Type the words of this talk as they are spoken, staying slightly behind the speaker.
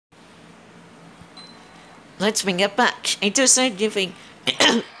Let's bring it back. It doesn't anything.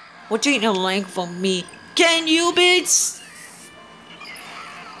 What do you know like from me? Can you beat?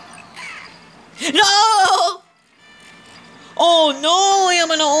 No! Oh no, I am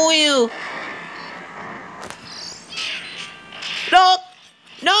an oil. No!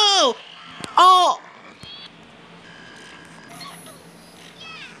 No! Oh!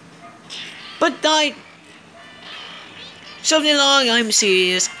 But I... Something long, I'm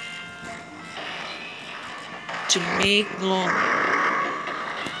serious. To make long...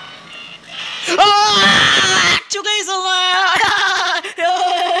 Ah! Today's alive!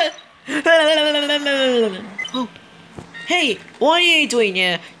 Oh. Hey, what are you doing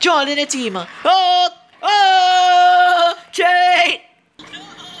here? Joining the team. Oh! Oh! Jade!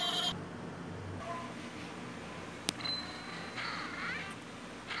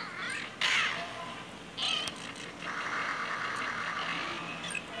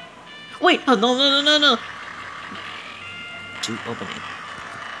 Wait, oh no. To open it.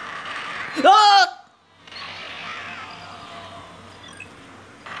 Ah!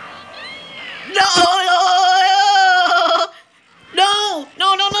 No!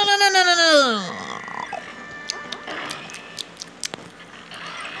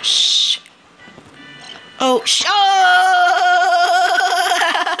 Shh. Oh, shh.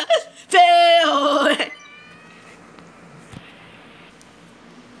 Fail!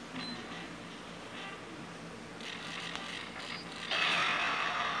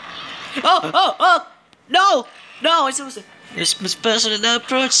 Oh! No! It's also this personal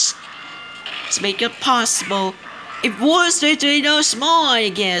approach to make it possible. It was they no small, I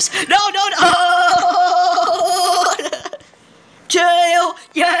guess. No! Jail!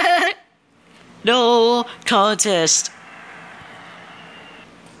 Yeah! No contest.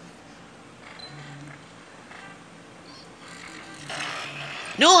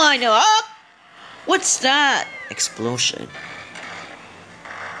 No, I know. Oh! What's that? Explosion.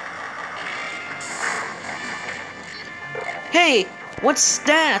 Hey, what's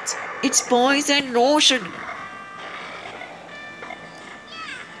that? It's poison lotion.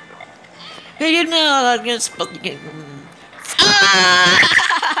 Hey, you know I'm gonna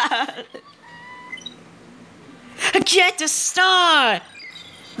Get the star!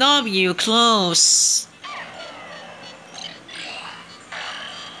 W close.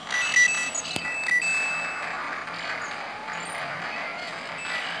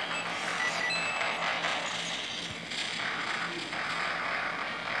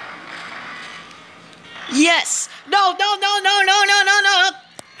 Yes! No!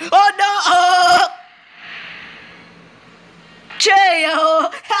 Oh no!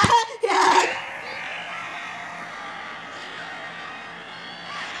 Jail!